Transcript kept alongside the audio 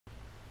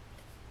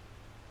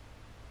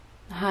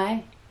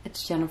Hi,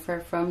 it's Jennifer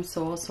from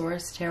Soul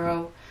Source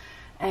Tarot,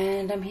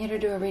 and I'm here to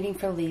do a reading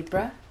for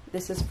Libra.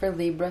 This is for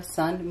Libra,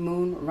 Sun,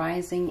 Moon,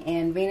 Rising,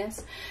 and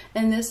Venus.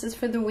 And this is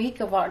for the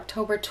week of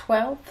October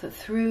 12th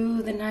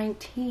through the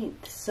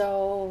 19th.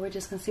 So we're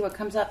just going to see what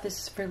comes up.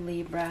 This is for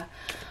Libra,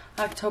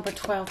 October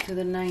 12th through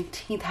the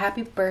 19th.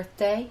 Happy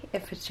birthday,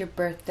 if it's your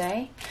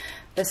birthday.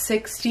 The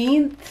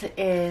 16th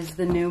is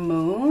the new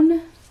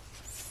moon.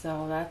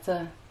 So that's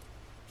a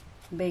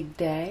big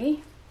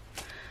day.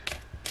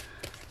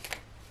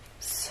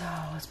 So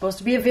it's supposed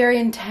to be a very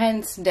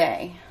intense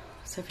day.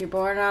 So if you're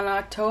born on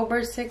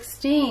October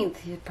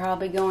 16th, you're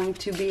probably going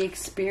to be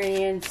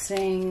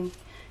experiencing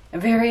a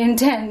very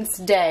intense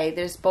day.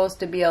 There's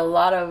supposed to be a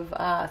lot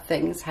of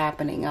things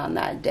happening on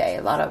that day.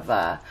 A lot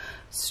of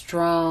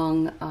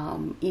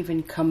strong,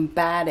 even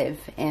combative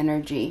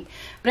energy.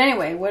 But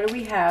anyway, what do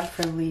we have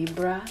for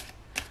Libra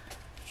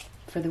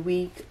for the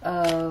week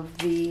of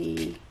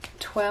the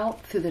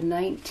 12th through the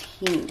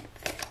 19th?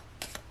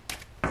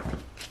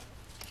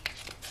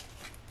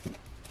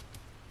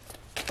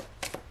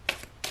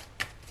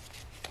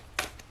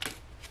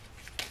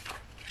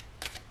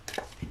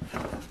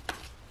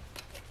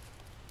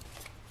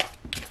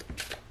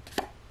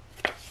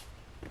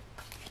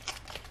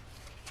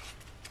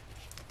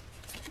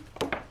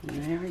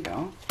 There we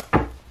go.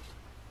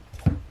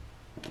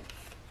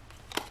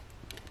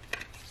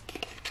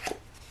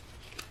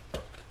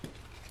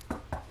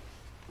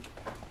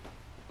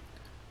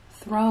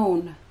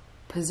 Throne,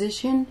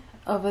 position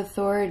of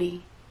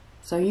authority.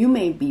 So you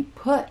may be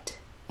put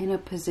in a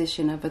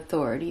position of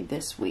authority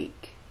this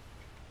week.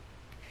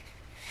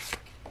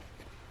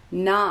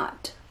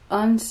 Not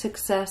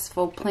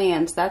unsuccessful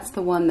plans. That's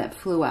the one that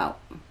flew out.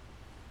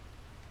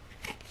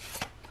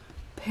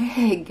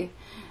 Pig.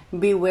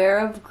 Beware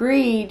of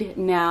greed.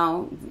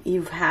 Now,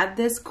 you've had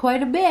this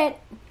quite a bit.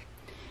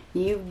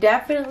 You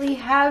definitely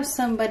have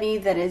somebody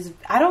that is...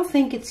 I don't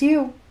think it's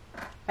you.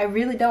 I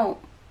really don't.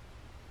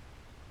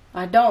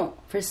 I don't.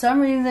 For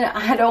some reason,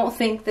 I don't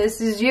think this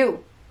is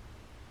you.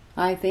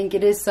 I think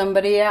it is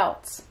somebody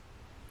else.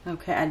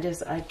 Okay,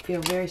 I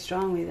feel very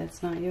strongly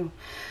that's not you.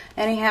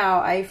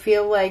 Anyhow, I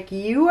feel like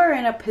you are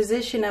in a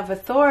position of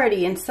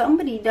authority and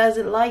somebody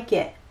doesn't like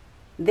it.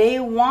 They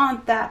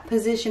want that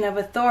position of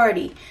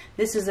authority.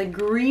 This is a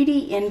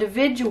greedy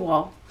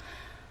individual.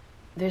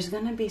 There's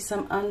going to be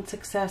some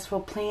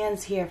unsuccessful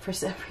plans here for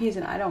some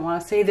reason. I don't want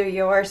to say they're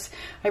yours.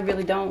 I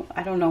really don't.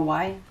 I don't know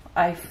why.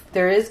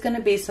 There is going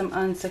to be some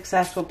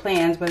unsuccessful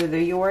plans, whether they're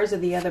yours or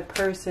the other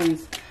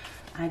person's.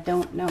 I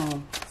don't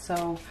know.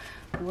 So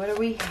what do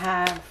we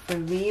have for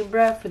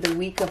Libra for the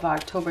week of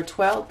October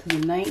 12th to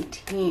the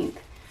 19th?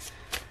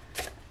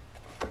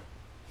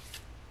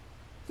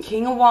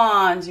 King of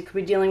Wands. You could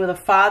be dealing with a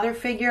father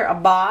figure, a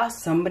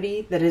boss,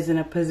 somebody that is in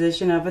a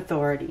position of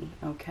authority.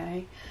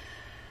 Okay.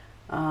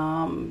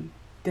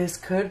 This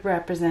could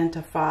represent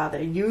a father.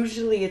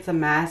 Usually it's a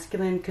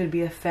masculine, could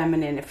be a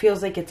feminine. It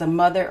feels like it's a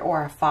mother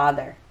or a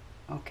father.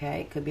 Okay.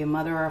 It could be a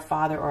mother or a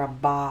father or a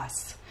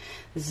boss.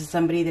 This is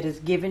somebody that is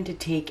given to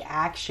take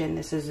action.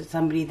 This is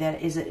somebody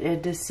that is a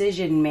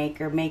decision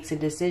maker, makes a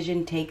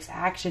decision, takes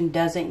action,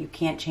 doesn't. You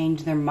can't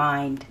change their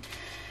mind.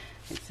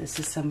 This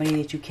is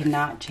somebody that you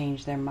cannot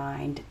change their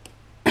mind.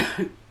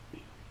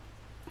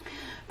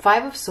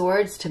 Five of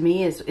Swords to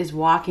me is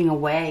walking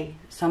away.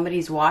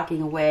 Somebody's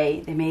walking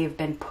away. They may have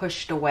been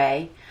pushed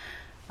away.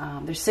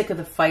 They're sick of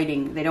the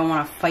fighting. They don't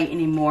want to fight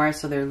anymore,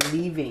 so they're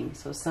leaving.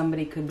 So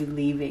somebody could be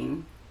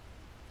leaving.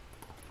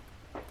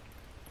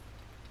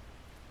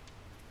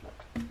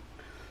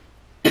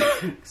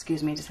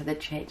 Excuse me, just had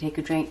to take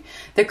a drink.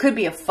 There could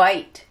be a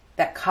fight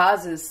that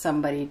causes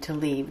somebody to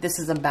leave. This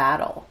is a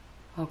battle.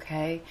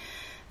 Okay,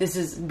 this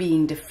is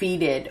being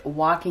defeated,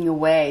 walking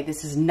away.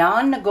 This is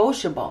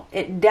non-negotiable.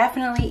 It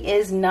definitely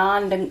is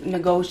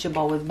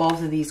non-negotiable with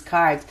both of these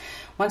cards.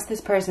 Once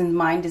this person's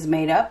mind is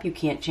made up, you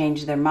can't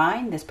change their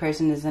mind. This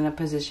person is in a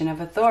position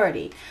of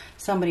authority.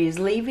 Somebody is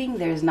leaving.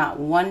 There's not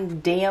one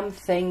damn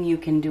thing you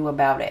can do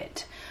about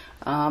it.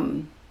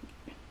 You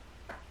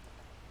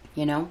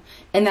know,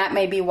 and that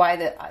may be why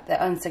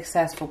the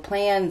unsuccessful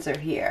plans are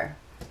here.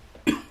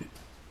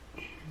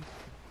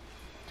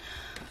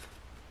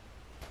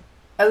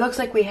 It looks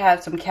like we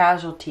have some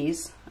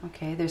casualties.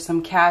 Okay, there's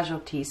some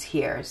casualties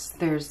here.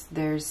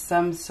 There's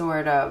some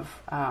sort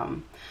of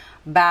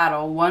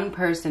battle. One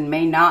person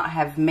may not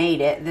have made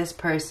it. This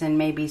person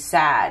may be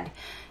sad.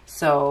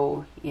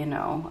 So, you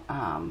know,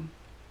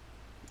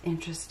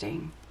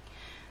 interesting.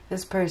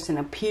 This person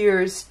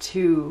appears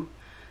to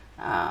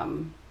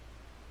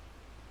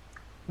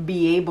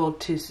be able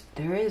to...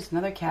 There is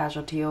another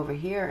casualty over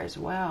here as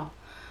well.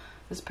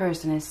 This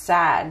person is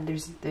sad.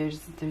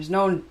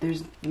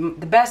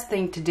 The best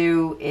thing to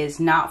do is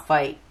not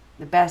fight.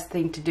 The best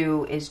thing to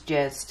do is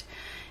just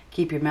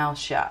keep your mouth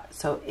shut.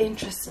 So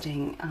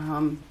interesting.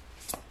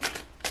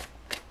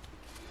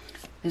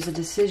 There's a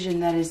decision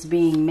that is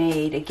being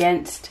made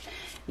against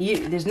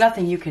you. There's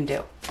nothing you can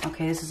do.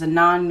 Okay, this is a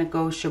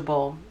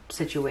non-negotiable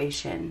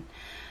situation.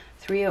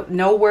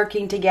 No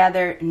working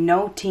together,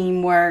 no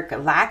teamwork,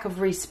 lack of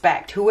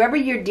respect. Whoever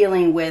you're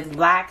dealing with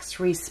lacks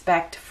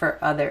respect for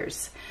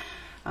others,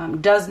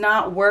 does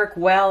not work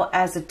well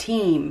as a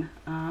team,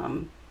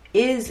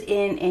 is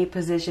in a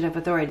position of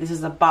authority. This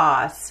is a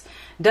boss,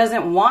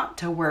 doesn't want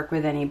to work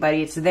with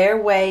anybody. It's their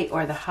way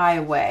or the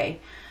highway.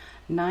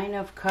 Nine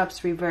of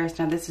Cups reversed.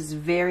 Now this is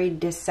very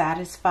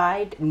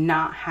dissatisfied,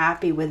 not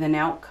happy with an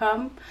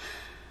outcome.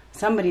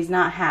 Somebody's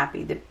not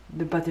happy,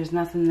 but there's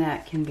nothing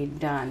that can be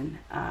done.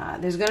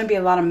 There's going to be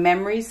a lot of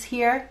memories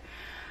here,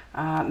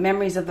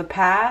 memories of the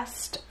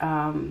past.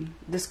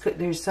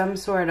 There's some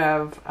sort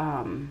of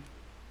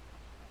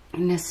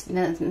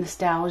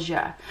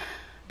nostalgia,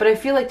 but I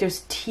feel like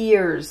there's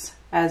tears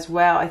as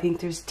well. I think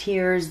there's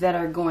tears that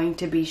are going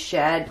to be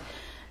shed.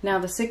 Now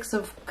the Six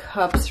of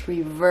Cups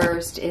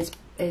reversed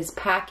is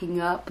packing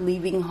up,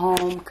 leaving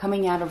home,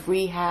 coming out of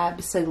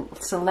rehab,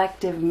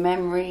 selective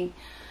memory.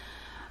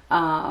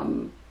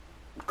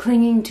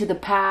 Clinging to the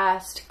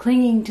past,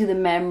 clinging to the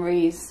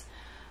memories,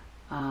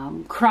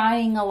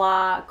 crying a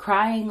lot,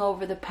 crying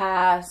over the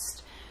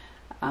past,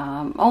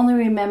 only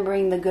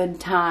remembering the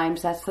good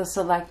times. That's the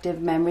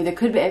selective memory. There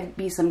could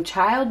be some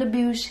child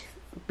abuse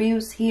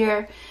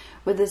here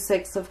with the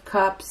Six of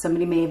Cups.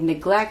 Somebody may have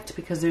neglected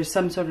because there's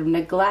some sort of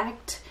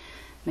neglected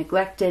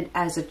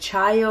as a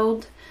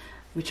child,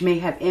 which may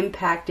have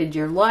impacted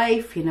your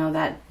life. You know,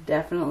 that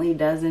definitely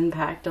does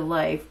impact a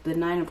life. The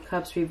Nine of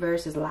Cups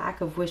reverse is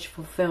lack of wish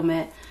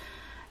fulfillment.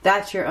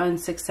 That's your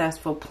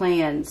unsuccessful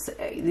plans.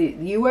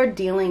 You are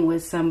dealing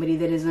with somebody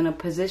that is in a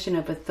position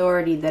of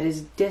authority that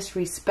is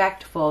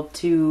disrespectful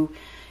to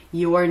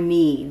your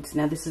needs.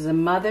 Now, this is a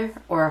mother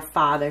or a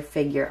father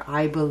figure,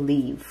 I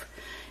believe.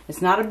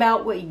 It's not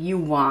about what you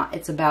want.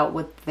 It's about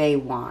what they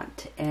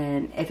want.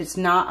 And if it's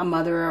not a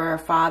mother or a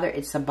father,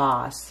 it's a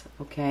boss,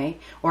 okay?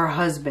 Or a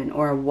husband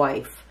or a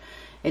wife.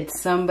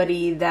 It's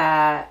somebody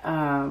that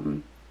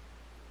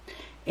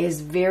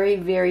is very,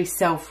 very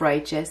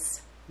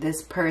self-righteous.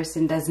 This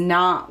person does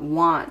not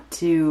want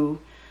to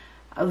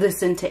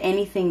listen to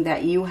anything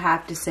that you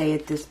have to say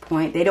at this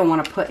point. They don't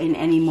want to put in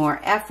any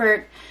more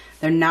effort.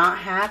 They're not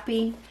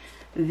happy.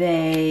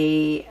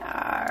 They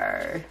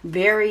are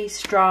very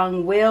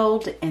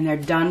strong-willed, and they're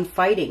done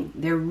fighting.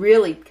 They're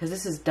really, because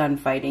this is done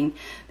fighting.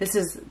 This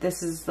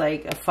is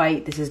like a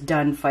fight. This is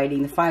done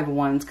fighting. The Five of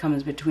Wands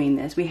comes between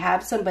this. We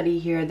have somebody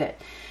here that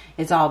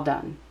it's all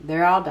done.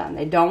 They're all done.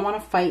 They don't want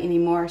to fight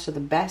anymore. So the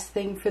best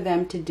thing for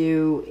them to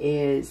do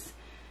is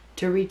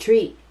to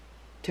retreat,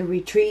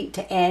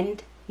 to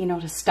end. You know,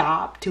 to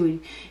stop,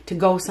 to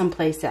go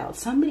someplace else.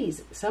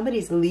 Somebody's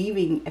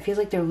leaving. It feels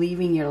like they're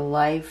leaving your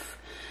life.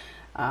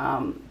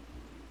 Now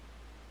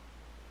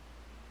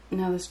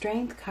the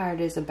Strength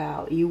card is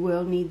about you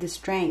will need the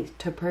strength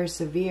to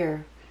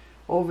persevere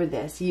over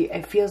this.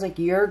 It feels like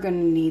you're going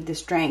to need the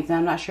strength. And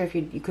I'm not sure if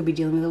you could be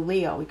dealing with a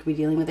Leo. We could be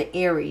dealing with an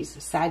Aries,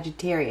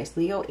 Sagittarius.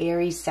 Leo,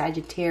 Aries,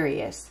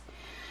 Sagittarius.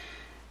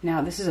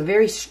 Now this is a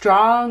very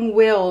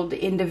strong-willed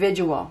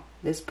individual.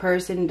 This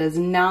person does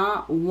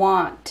not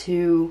want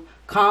to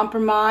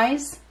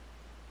compromise.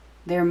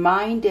 Their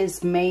mind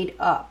is made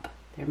up.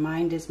 Their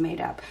mind is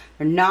made up.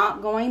 They're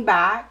not going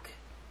back.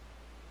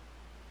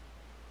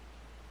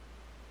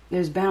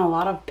 There's been a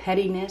lot of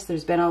pettiness.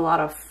 There's been a lot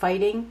of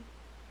fighting.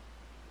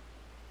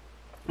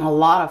 A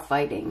lot of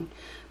fighting.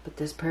 But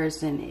this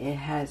person, it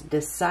has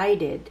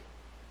decided.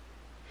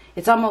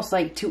 It's almost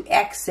like to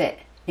exit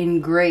in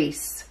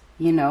grace.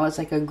 You know, it's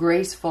like a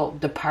graceful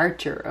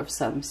departure of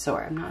some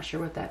sort. I'm not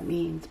sure what that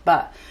means.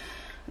 But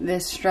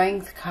this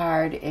Strength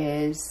card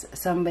is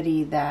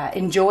somebody that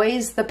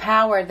enjoys the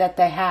power that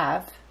they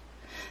have.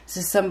 This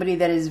is somebody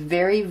that is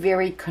very,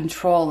 very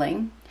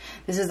controlling.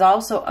 This is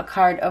also a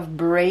card of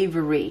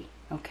bravery.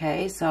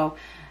 Okay, so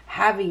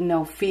having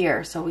no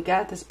fear. So we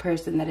got this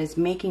person that is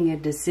making a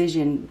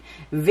decision.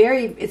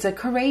 It's a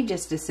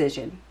courageous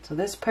decision. So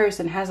this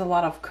person has a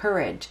lot of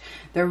courage.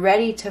 They're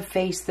ready to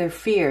face their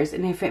fears.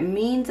 And if it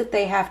means that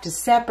they have to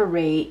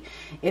separate,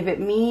 if it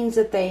means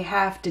that they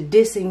have to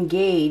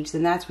disengage,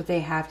 then that's what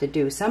they have to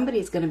do.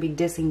 Somebody's going to be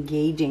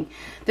disengaging.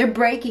 They're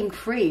breaking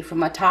free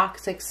from a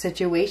toxic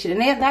situation. And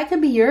that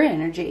could be your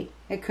energy.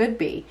 It could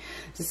be.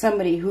 So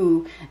somebody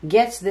who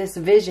gets this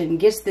vision,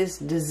 gets this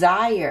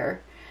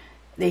desire.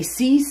 They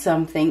see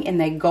something and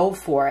they go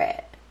for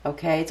it.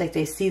 Okay, it's like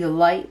they see the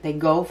light, they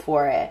go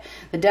for it.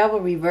 The Devil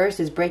reverse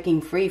is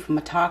breaking free from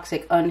a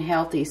toxic,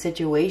 unhealthy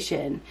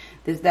situation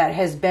that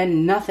has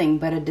been nothing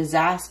but a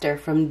disaster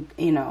from,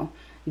 you know,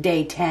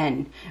 day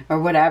 10 or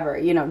whatever,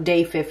 you know,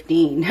 day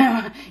 15.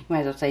 You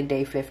might as well say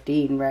day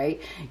 15, right?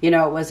 You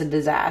know, it was a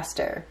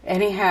disaster.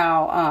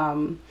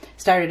 Anyhow,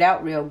 started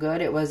out real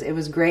good. It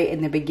was great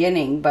in the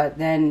beginning, but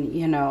then,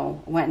 you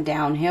know, went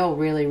downhill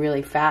really,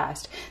 really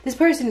fast. This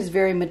person is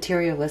very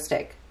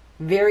materialistic,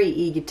 very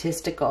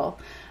egotistical,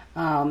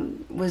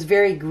 was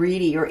very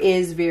greedy or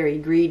is very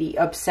greedy,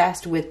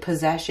 obsessed with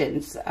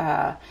possessions.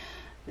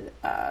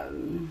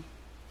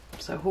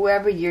 So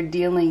whoever you're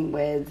dealing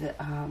with,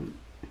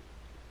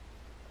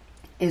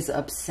 is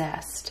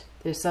obsessed.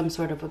 There's some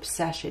sort of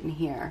obsession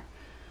here.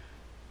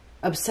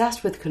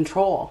 obsessed with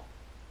control.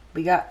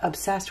 We got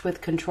obsessed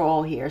with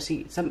control here.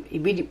 So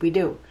we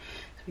do.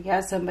 So we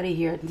got somebody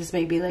here. This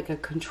may be like a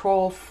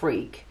control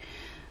freak.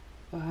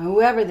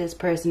 Whoever this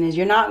person is,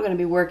 you're not going to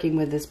be working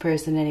with this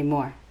person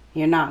anymore.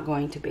 You're not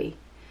going to be.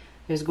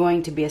 There's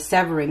going to be a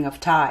severing of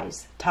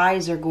ties.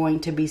 Ties are going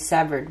to be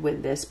severed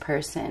with this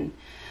person.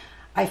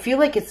 I feel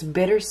like it's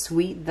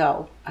bittersweet,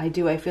 though. I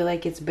do. I feel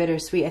like it's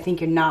bittersweet. I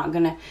think you're not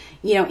going to,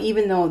 you know,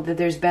 even though that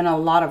there's been a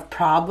lot of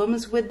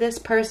problems with this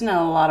person and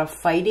a lot of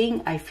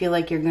fighting, I feel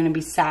like you're going to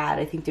be sad.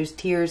 I think there's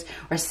tears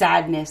or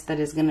sadness that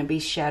is going to be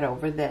shed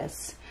over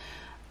this.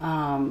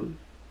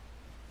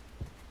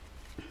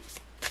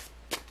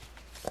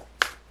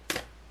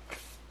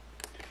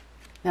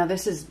 Now,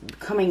 this is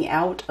coming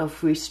out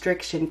of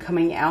restriction,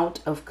 coming out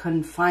of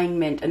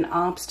confinement, an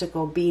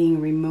obstacle being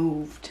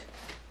removed.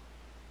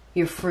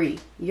 You're free.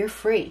 You're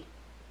free.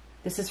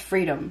 This is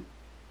freedom.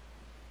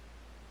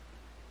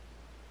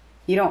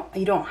 You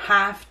don't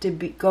have to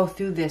go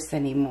through this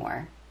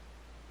anymore.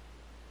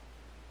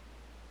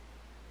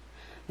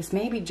 This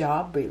may be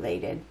job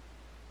related.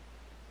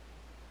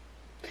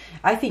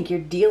 I think you're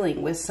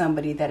dealing with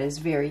somebody that is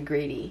very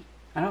greedy.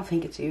 I don't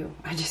think it's you.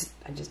 I just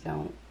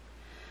don't.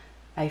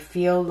 I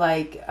feel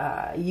like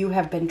you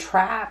have been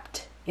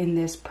trapped in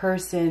this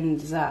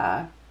person's,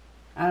 I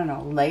don't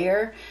know,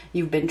 layer.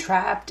 You've been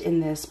trapped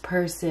in this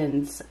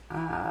person's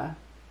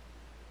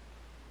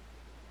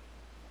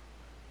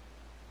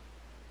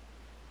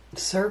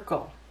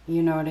circle.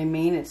 You know what I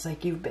mean? It's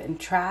like you've been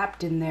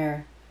trapped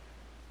in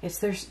it's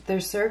their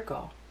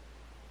circle.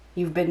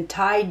 You've been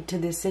tied to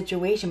this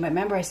situation. But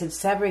remember, I said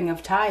severing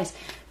of ties.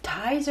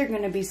 Ties are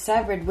going to be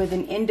severed with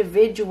an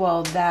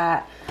individual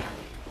that,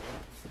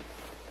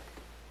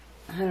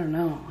 I don't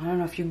know. I don't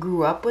know if you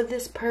grew up with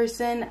this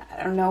person.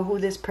 I don't know who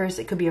this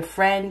person, it could be a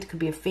friend, could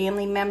be a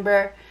family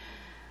member.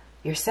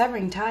 You're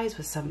severing ties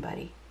with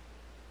somebody.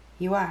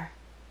 You are.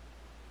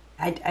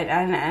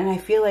 And I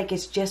feel like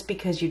it's just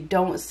because you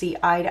don't see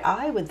eye to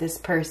eye with this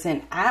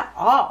person at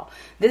all.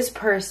 This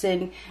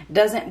person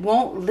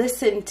won't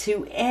listen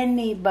to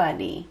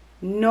anybody.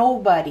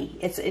 Nobody.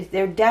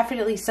 They're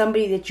definitely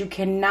somebody that you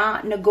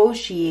cannot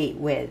negotiate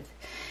with.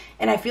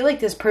 And I feel like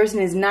this person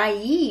is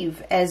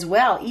naive as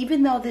well,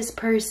 even though this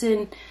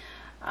person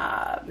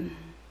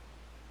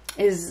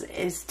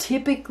is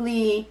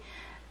typically,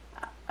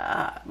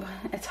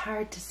 it's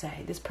hard to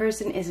say. This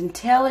person is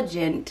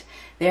intelligent.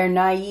 They're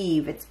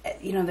naive. It's,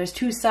 you know, there's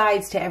two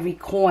sides to every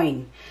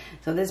coin.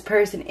 So this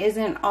person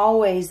isn't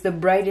always the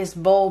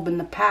brightest bulb in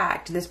the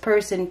pack. This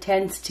person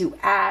tends to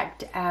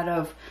act out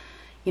of,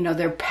 you know,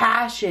 their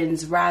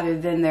passions rather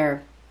than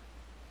their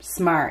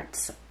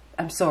smarts.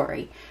 I'm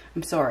sorry,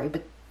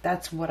 but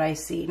that's what I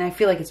see. And I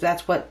feel like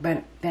that's what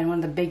been one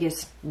of the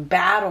biggest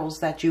battles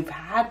that you've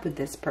had with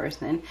this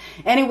person.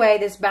 Anyway,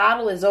 this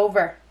battle is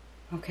over.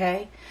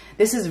 Okay?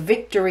 This is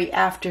victory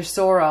after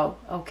sorrow.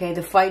 Okay?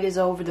 The fight is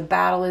over. The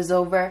battle is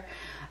over.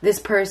 This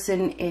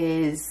person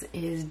is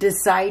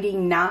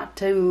deciding not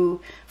to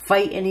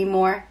fight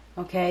anymore.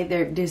 Okay?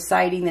 They're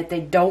deciding that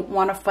they don't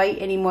want to fight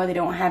anymore. They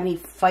don't have any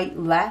fight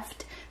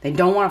left. They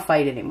don't want to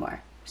fight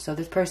anymore. So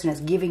this person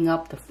is giving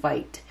up the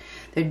fight.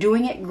 They're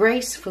doing it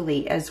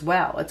gracefully as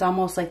well. It's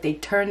almost like they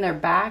turn their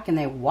back and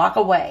they walk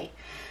away.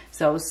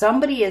 So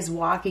somebody is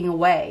walking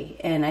away,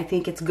 and I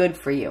think it's good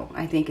for you.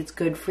 I think it's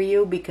good for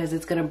you because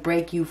it's going to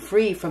break you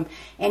free from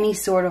any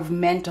sort of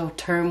mental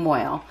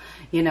turmoil.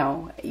 You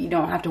know, you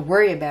don't have to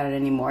worry about it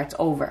anymore. It's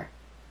over.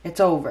 It's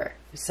over.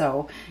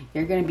 So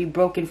you're going to be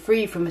broken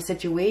free from a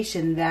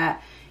situation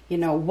that, you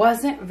know,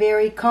 wasn't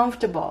very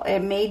comfortable. It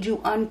made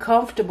you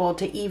uncomfortable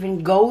to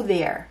even go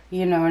there.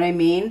 You know what I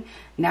mean?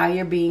 Now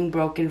you're being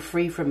broken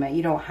free from it.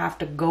 You don't have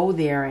to go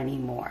there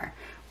anymore.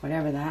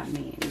 Whatever that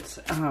means.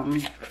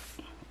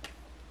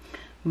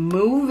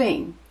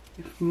 Moving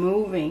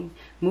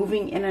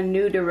in a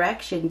new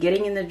direction,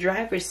 getting in the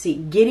driver's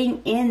seat,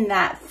 getting in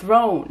that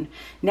throne.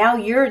 Now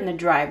you're in the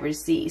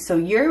driver's seat. So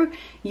you're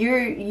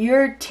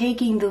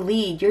taking the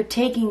lead. You're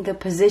taking the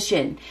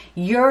position.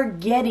 You're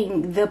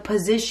getting the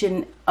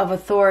position of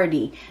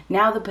authority.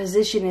 Now the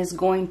position is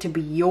going to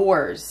be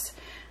yours.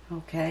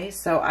 Okay,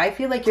 so I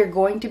feel like you're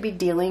going to be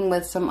dealing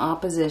with some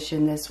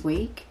opposition this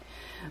week.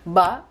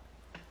 But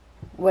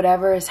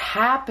whatever is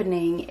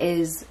happening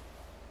is,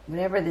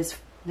 whatever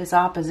this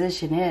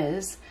opposition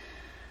is,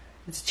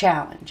 it's a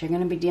challenge. You're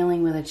going to be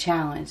dealing with a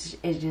challenge.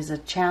 It is a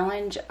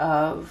challenge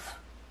of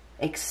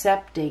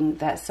accepting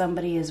that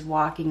somebody is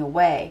walking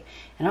away.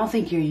 And I don't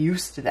think you're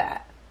used to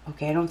that.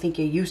 Okay, I don't think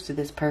you're used to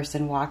this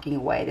person walking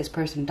away. This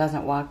person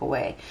doesn't walk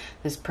away.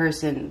 This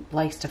person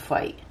likes to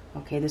fight.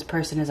 Okay, this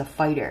person is a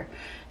fighter.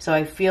 So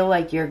I feel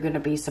like you're going to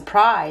be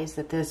surprised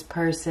that this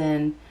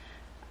person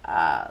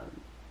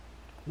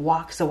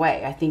walks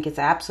away. I think it's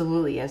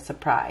absolutely a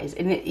surprise.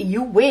 And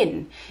you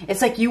win.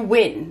 It's like you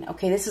win.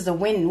 Okay, this is a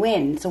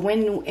win-win. It's a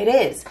win. It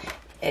is.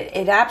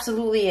 It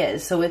absolutely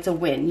is. So it's a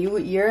win.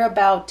 You're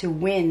about to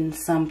win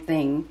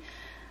something.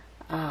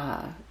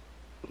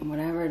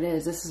 Whatever it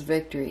is, this is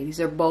victory. These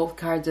are both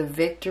cards of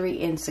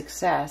victory and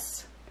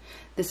success.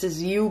 This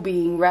is you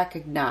being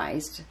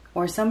recognized,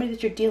 or somebody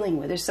that you're dealing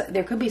with.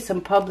 There could be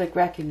some public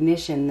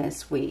recognition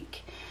this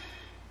week.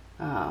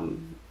 The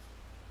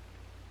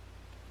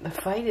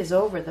fight is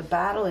over. The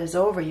battle is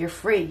over. You're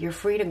free. You're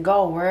free to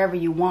go wherever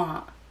you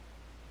want.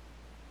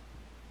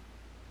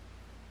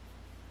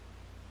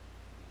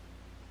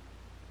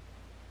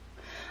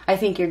 I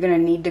think you're going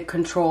to need to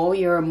control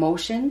your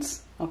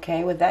emotions,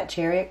 okay, with that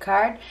Chariot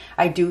card.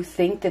 I do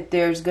think that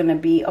there's going to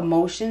be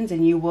emotions,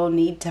 and you will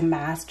need to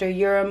master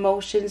your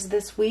emotions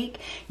this week.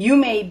 You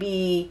may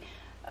be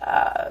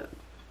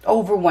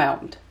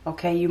overwhelmed,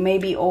 okay? You may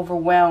be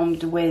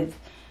overwhelmed with,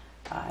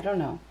 I don't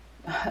know,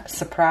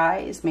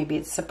 surprise. Maybe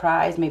it's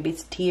surprise. Maybe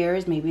it's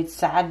tears. Maybe it's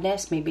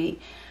sadness. Maybe,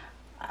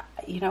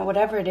 you know,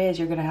 whatever it is,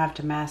 you're going to have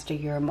to master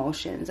your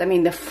emotions. I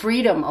mean, the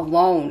freedom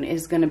alone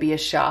is going to be a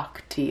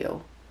shock to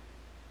you.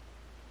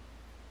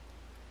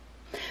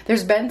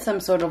 There's been some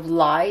sort of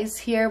lies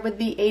here with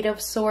the Eight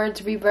of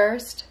Swords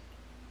reversed.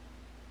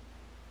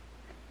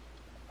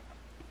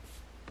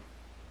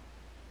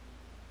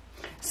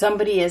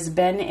 Somebody has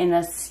been in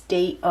a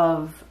state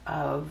of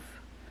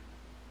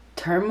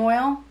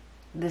turmoil.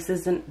 This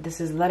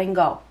is letting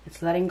go.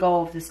 It's letting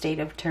go of the state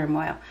of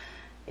turmoil.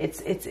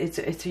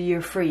 It's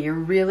you're free. You're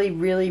really,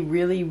 really,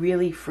 really,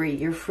 really free.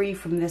 You're free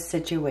from this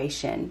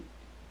situation.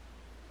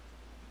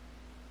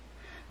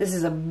 This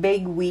is a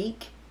big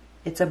week.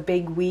 It's a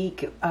big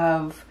week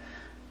of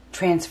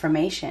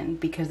transformation,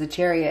 because the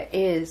Chariot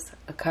is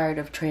a card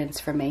of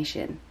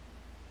transformation.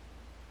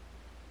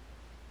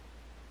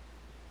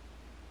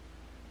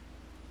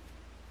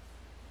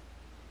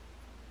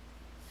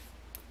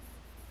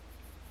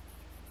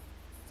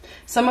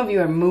 Some of you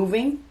are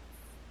moving,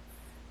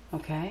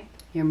 okay?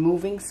 You're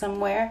moving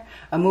somewhere,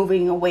 or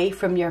moving away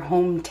from your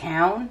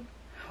hometown,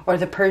 or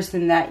the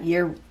person that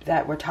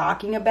we're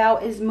talking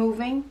about is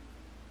moving.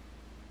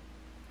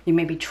 You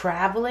may be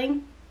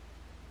traveling.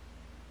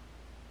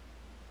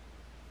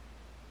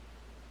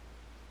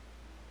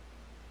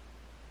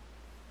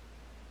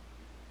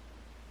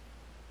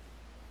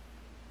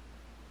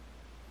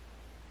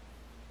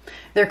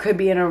 There could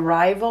be an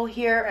arrival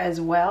here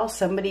as well.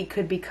 Somebody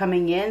could be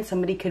coming in.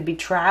 Somebody could be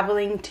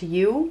traveling to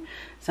you.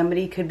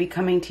 Somebody could be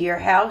coming to your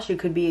house. You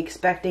could be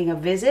expecting a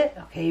visit.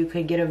 Okay, you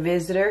could get a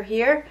visitor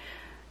here.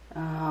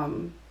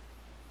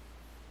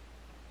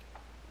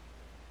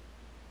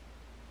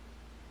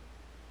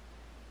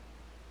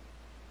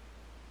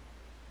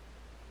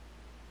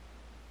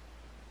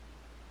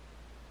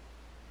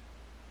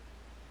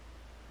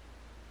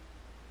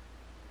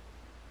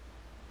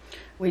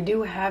 We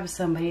do have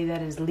somebody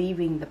that is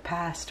leaving the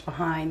past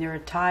behind. There are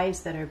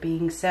ties that are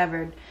being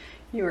severed.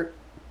 You're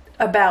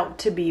about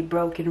to be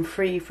broken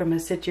free from a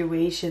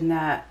situation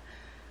that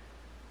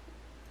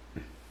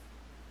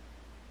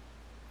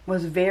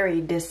was very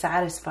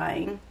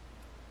dissatisfying.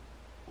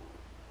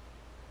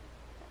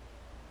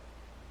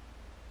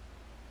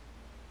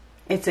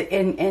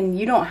 And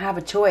you don't have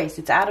a choice.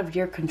 It's out of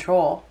your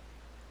control.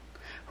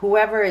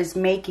 Whoever is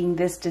making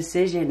this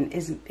decision,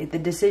 the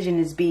decision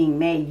is being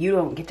made. You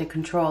don't get to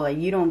control it.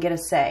 You don't get a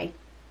say.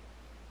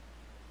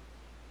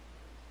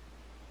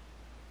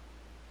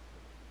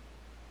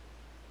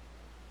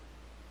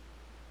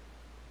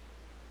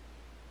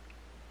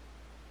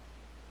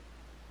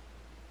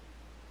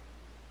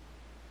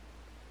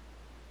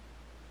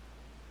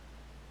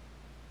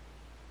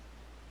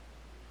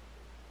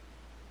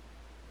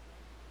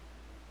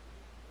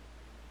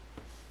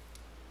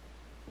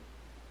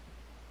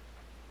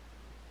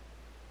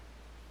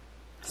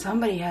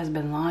 Somebody has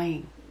been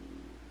lying.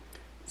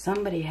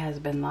 Somebody has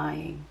been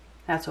lying.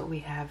 That's what we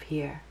have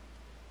here.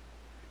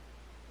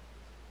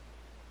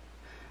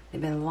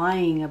 They've been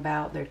lying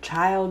about their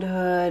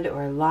childhood,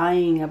 or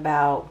lying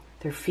about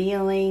their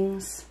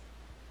feelings.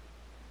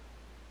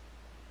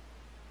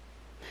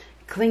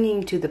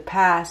 Clinging to the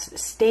past,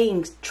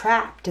 staying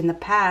trapped in the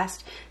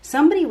past.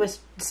 Somebody was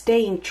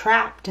staying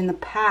trapped in the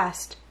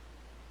past.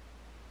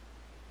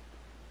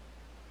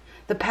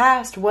 The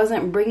past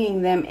wasn't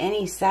bringing them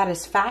any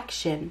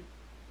satisfaction.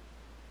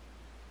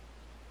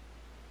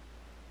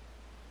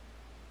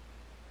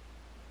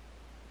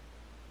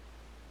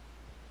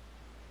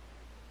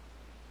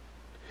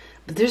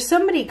 But there's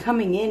somebody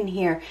coming in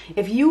here.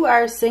 If you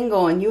are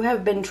single and you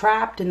have been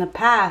trapped in the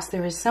past,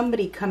 there is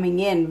somebody coming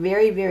in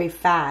very, very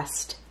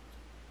fast.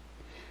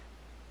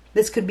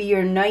 This could be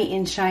your knight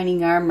in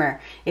shining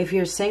armor. If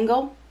you're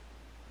single,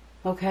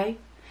 okay,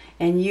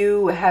 and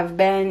you have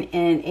been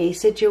in a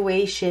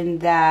situation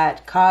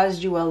that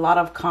caused you a lot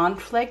of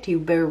conflict, you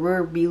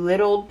were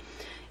belittled,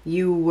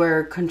 you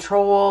were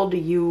controlled,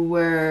 you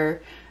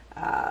were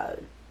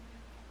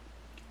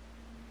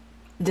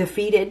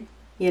defeated,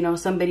 you know,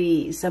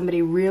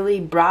 somebody really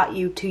brought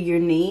you to your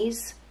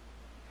knees.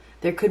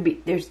 There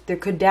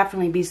could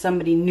definitely be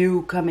somebody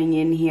new coming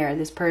in here.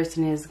 This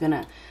person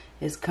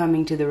is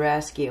coming to the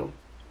rescue.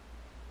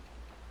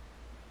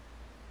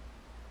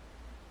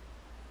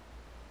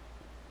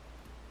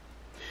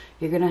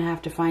 You're going to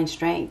have to find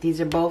strength.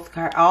 These are both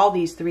cards. All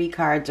these three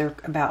cards are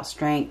about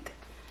strength.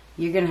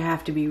 You're going to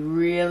have to be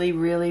really,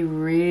 really,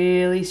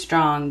 really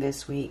strong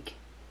this week.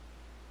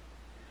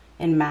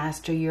 and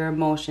master your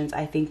emotions.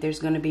 I think there's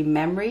going to be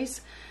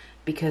memories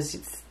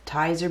because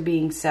ties are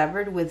being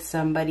severed with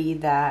somebody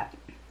that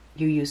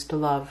you used to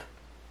love.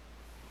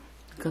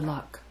 Good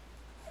luck.